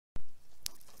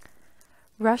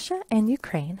Russia and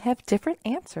Ukraine have different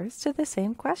answers to the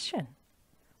same question.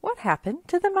 What happened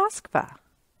to the Moskva?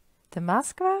 The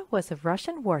Moskva was a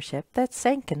Russian warship that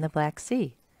sank in the Black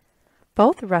Sea.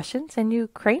 Both Russians and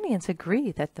Ukrainians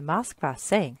agree that the Moskva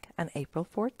sank on April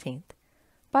 14th,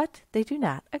 but they do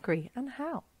not agree on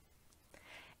how.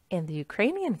 In the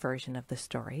Ukrainian version of the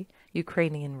story,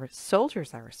 Ukrainian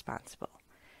soldiers are responsible.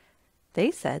 They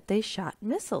said they shot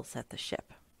missiles at the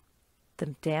ship.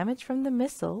 The damage from the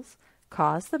missiles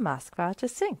caused the Moskva to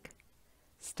sink.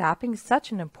 Stopping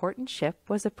such an important ship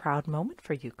was a proud moment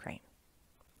for Ukraine.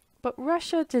 But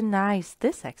Russia denies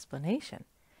this explanation.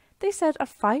 They said a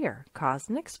fire caused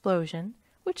an explosion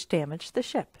which damaged the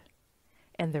ship.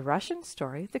 In the Russian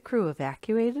story, the crew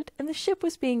evacuated and the ship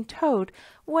was being towed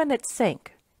when it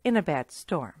sank in a bad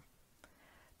storm.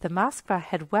 The Moskva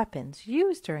had weapons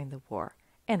used during the war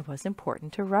and was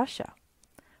important to Russia,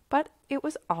 but it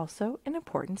was also an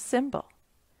important symbol.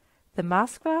 The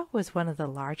Moskva was one of the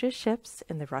largest ships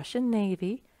in the Russian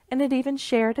Navy, and it even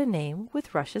shared a name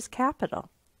with Russia's capital.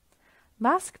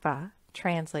 Moskva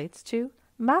translates to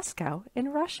Moscow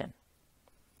in Russian.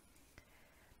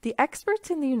 The experts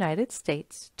in the United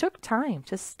States took time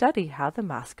to study how the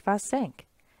Moskva sank,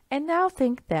 and now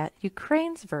think that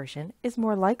Ukraine's version is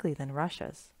more likely than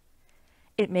Russia's.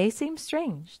 It may seem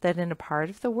strange that in a part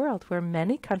of the world where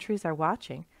many countries are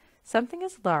watching, something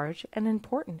as large and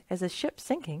important as a ship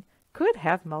sinking could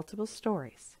have multiple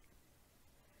stories.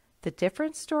 The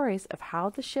different stories of how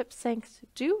the ship sank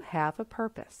do have a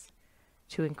purpose: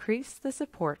 to increase the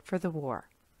support for the war.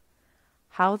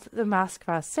 How the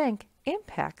Moskva sank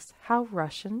impacts how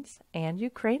Russians and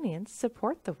Ukrainians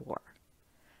support the war.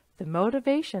 The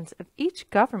motivations of each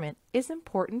government is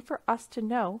important for us to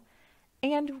know,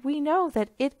 and we know that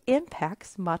it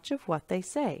impacts much of what they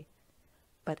say.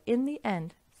 But in the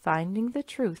end, finding the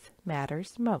truth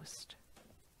matters most.